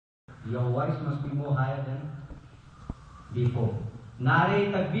Your voice must be more higher than before. Nare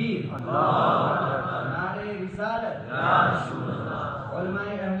Takbir. Nare Risalat.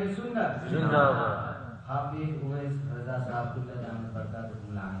 Ulama-e Ahle Sunnah. Hafiz Uwais Raza Sahab Kulla Damat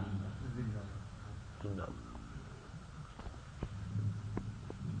Barakatuhullah Ali.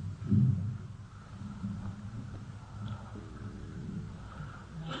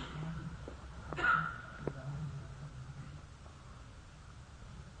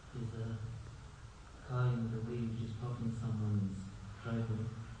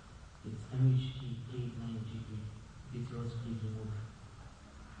 It's MHT 89GP. This was please remove.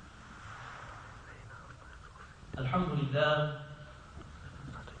 Alhamdulillah.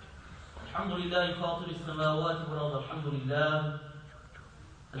 Alhamdulillah fatir as-samawati wal ard. Alhamdulillah.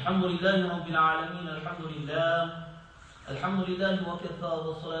 Alhamdulillah rabbil alamin. Alhamdulillah. Alhamdulillah wa kafa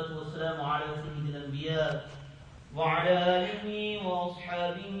wa salatu wa salamu ala sayyidil anbiya wa ala alihi wa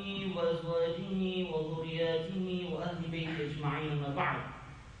ashabihi wa azwajihi wa dhurriyyatihi wa ahli bayti ajma'in ma ba'd.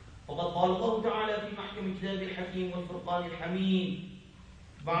 وقد قال الله تعالى في محكم كتابه الحكيم والفرقان الحميد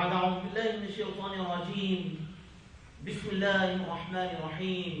بعد أعوذ بالله من الشيطان الرجيم بسم الله الرحمن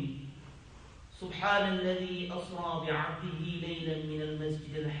الرحيم سبحان الذي أسرى بعبده ليلا من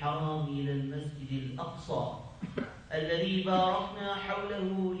المسجد الحرام إلى المسجد الأقصى الذي باركنا حوله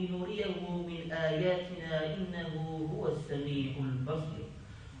لنريه من آياتنا إنه هو السميع البصير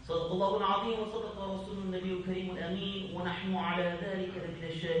صدق الله العظيم وصدق رسول النبي الكريم الأمين ونحن على ذلك لمن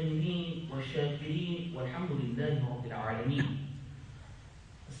الشاهدين والشاكرين والحمد لله رب العالمين.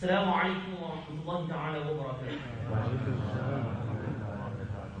 السلام عليكم ورحمة الله تعالى وبركاته.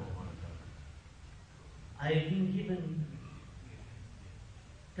 I have been given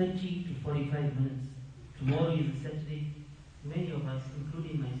 30 to 45 minutes. Tomorrow is a Saturday. Many of us,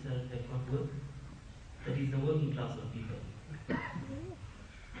 including myself, have got work. That is the working class of people.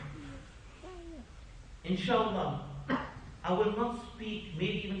 Inshallah, I will not speak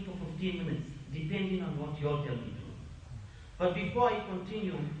maybe even for 15 minutes, depending on what you all tell me to. But before I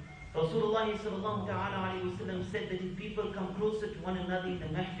continue, Rasulullah sallallahu ta'ala alayhi wa sallam said that if people come closer to one another in the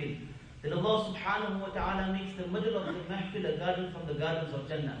mahfil, then Allah subhanahu wa ta'ala makes the middle of the mahfil a garden from the gardens of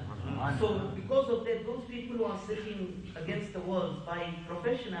Jannah. So because of that, those people who are sitting against the walls, by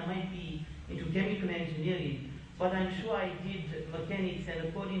profession I might be into chemical engineering, but I'm sure I did mechanics, and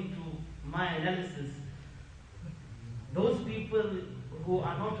according to my analysis, those people who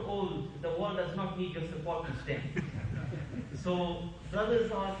are not old, the wall does not need your support to stand. So brothers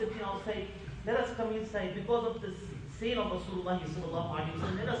who are sitting outside, let us come inside. Because of this saying of Rasulullah sallallahu alaihi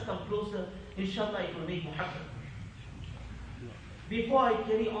wasallam, let us come closer. Inshallah it will make muhabbat. Before I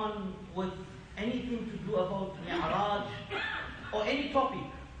carry on with anything to do about Miraaj or any topic,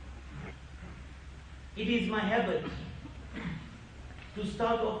 it is my habit to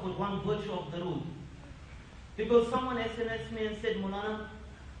start off with one virtue of the road. Because someone SMS me and said, Moulana,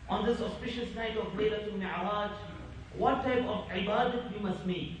 on this auspicious night of Laylatul Miraaj, what type of ibadat we must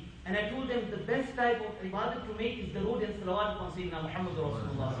make? And I told them the best type of ibadat to make is the road and salawat upon Sayyidina Muhammad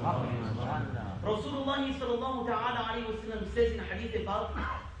Rasulullah. Rasulullah sallallahu ta'ala alayhi wa sallam says in hadith about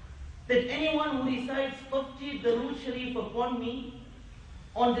that anyone who recites 50 Darood Sharif upon me,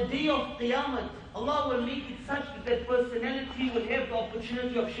 on the day of Qiyamah, Allah will make it such that that personality will have the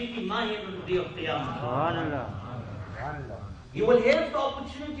opportunity of shaking my hand on the day of Qiyamah. You will have the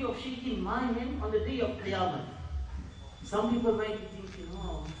opportunity of shaking my hand on the day of Qiyamah. Some people might be thinking,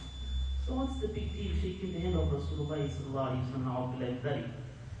 oh, so what's the big deal shaking the hand of Rasulullah sallallahu alaihi wasallam?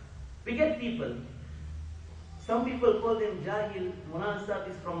 We get people. Some people call them Jahil. Moulana Sahib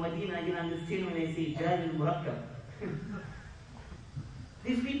is from Medina. You understand when I say Jahil Murakkab.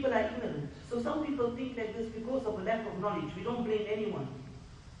 These people are ignorant. So some people think like this because of a lack of knowledge. We don't blame anyone.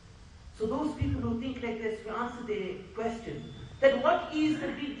 So those people who think like this, we answer their question. That what is the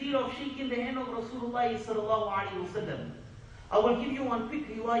big deal of shaking the hand of Rasulullah sallallahu alaihi wasallam? I will give you one quick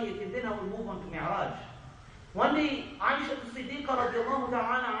riwayat and then I will move on to Miraaj. One day, Aisha Siddiqa radiallahu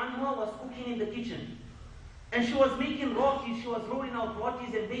ta'ala anha was cooking in the kitchen. And she was making rotis, she was rolling out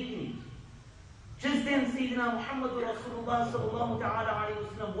rotis and baking it. Just then, Sayyidina Muhammad Rasulullah sallallahu ta'ala alayhi wa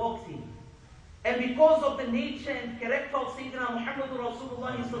sallam walks in. And because of the nature and character of Sayyidina Muhammad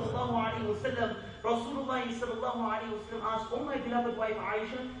Rasulullah sallallahu alayhi wa sallam, Rasulullah sallallahu alayhi wa sallam asked, oh my beloved wife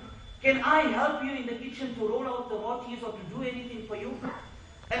Aisha, can I help you in the kitchen to roll out the rotis or to do anything for you?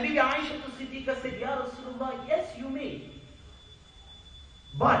 And Bibi Aisha Siddiqa said, Ya Rasulullah, yes you may.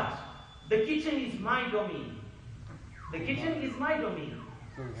 But the kitchen is my domain. The kitchen is my domain.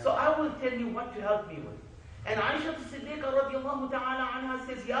 So I will tell you what to help me with. And Aisha Siddiqa radiallahu ta'ala anha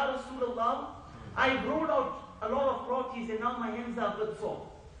says, Ya Rasulullah, I've rolled out a lot of rotis and now my hands are a bit sore.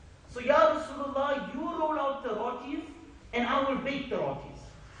 So Ya and I will bake the rotis.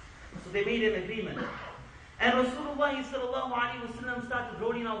 So they made an agreement. And Rasulullah sallallahu alayhi wa sallam started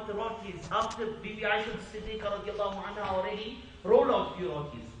rolling out the rotis after Bibi Aisha Siddiqa radiallahu anha already rolled out few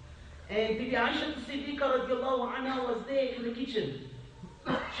rotis. And Bibi Aisha Siddiqa radiallahu anha was there in the kitchen.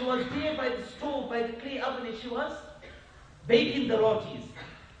 She was there by the stove, by the clay oven, and she was baking the rotis.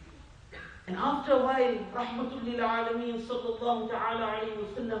 And after a while, Rahmatul lil Alameen sallallahu ta'ala alayhi wa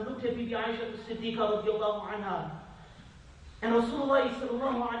sallam looked at Bibi Aisha Siddiqa radiallahu anha. And Rasulullah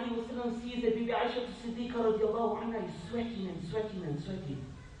sallallahu alayhi wa sallam sees that Bibi Aisha Siddiqa radiallahu anha is sweating and sweating and sweating.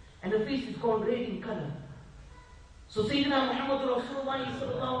 And her face is gone red in color. So Sayyidina Muhammad Rasulullah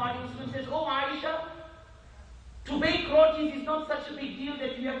sallallahu alayhi wa sallam says, "Oh Aisha, to bake rotis is not such a big deal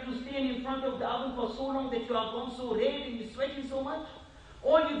that you have to stand in front of the oven for so long that you are gone so red and you're sweating so much.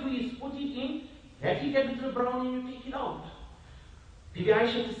 All you do is put it in, let it get a little brown and you take it out." Bibi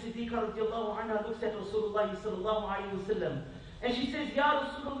Aisha Siddiqa radiallahu anha looks at Rasulullah sallallahu alayhi wa sallam and she says, "Ya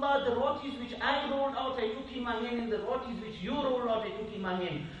Rasulullah, the rotis which I rolled out I took in my hand, and the rotis which you rolled out I took in my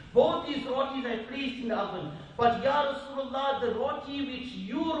hand. Both these rotis I placed in the oven. But Ya Rasulullah, the roti which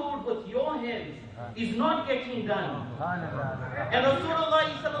you rolled with your hands is not getting done." And Rasulullah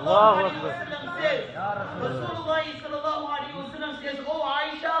sallallahu alayhi wa sallam says, "Oh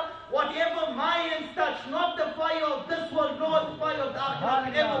Aisha, whatever my hands touch, not the fire of this world, nor the fire of the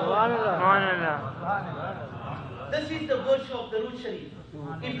akhirah, ever." This is the virtue of the Root Sharif.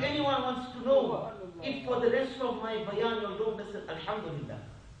 If anyone wants to know, if for the rest of my bayan you don't listen, alhamdulillah.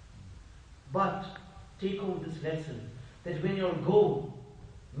 But take home this lesson, that when you go,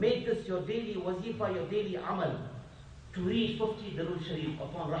 make this your daily wazifa, your daily amal, to read 50 Darul Sharif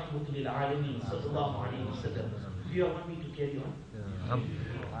upon Rahmatul lil Alameen sallallahu alayhi wa sallam. Do you want me to carry on?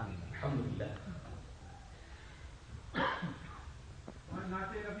 Alhamdulillah.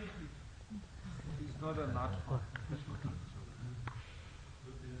 It's not a not.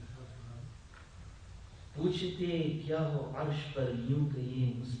 पूछते क्या हो अर्श पर यूं कहिए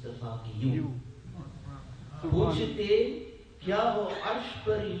मुस्तफा के यूं। पूछते क्या हो अर्श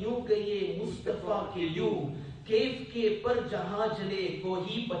पर यूं कहिए मुस्तफा के यूं। कैफ के पर जहां जले को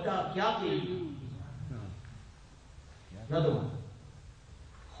ही पता क्या के यूं। Another one.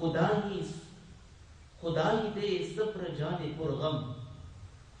 खुदा ही दे सब्र जाने पुरगम।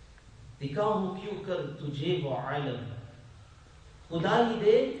 दिखाऊं क्यों कर तुझे वो आलम। खुदा ही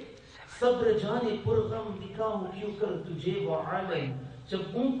दे सब्र जाने पुरगम, दिखाऊं क्यों कर तुझे वो आलम। जब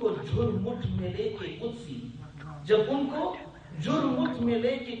उनको झुरमुठ में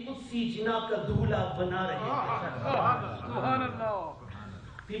लेके कुदसी जिना का दूल्हा बना रहे थे।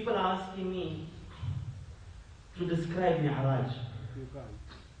 People are asking me to describe Miraaj.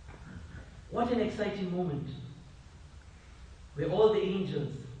 What an exciting moment, where all the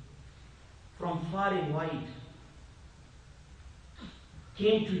angels from far and wide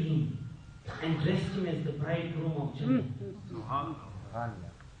came to him and dressed him as the bridegroom of Jannah.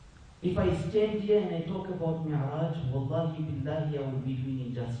 If I stand here and I talk about Miraaj, wallahi billahi, I will be doing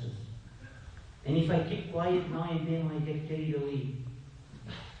injustice. And if I keep quiet now and then, I get carried away.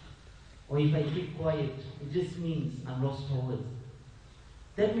 Or if I keep quiet, it just means I'm lost for words.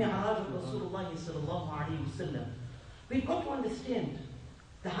 That Miraaj of Rasulullah sallallahu alayhi wa sallam, we've got to understand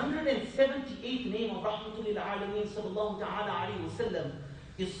the 178th name of Rahmatul lil Alameen sallallahu ta'ala alayhi wa sallam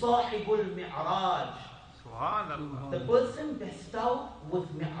is Sahibul Miraaj. The person bestowed with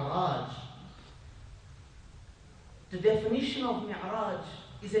Miraaj. The definition of Miraaj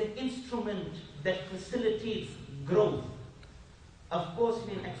is an instrument that facilitates growth. Of course,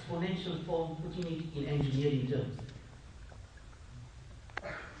 in an exponential form, putting it in engineering terms.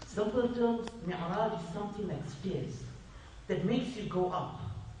 Simple terms, Miraaj is something like stairs that makes you go up,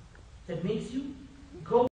 that makes you go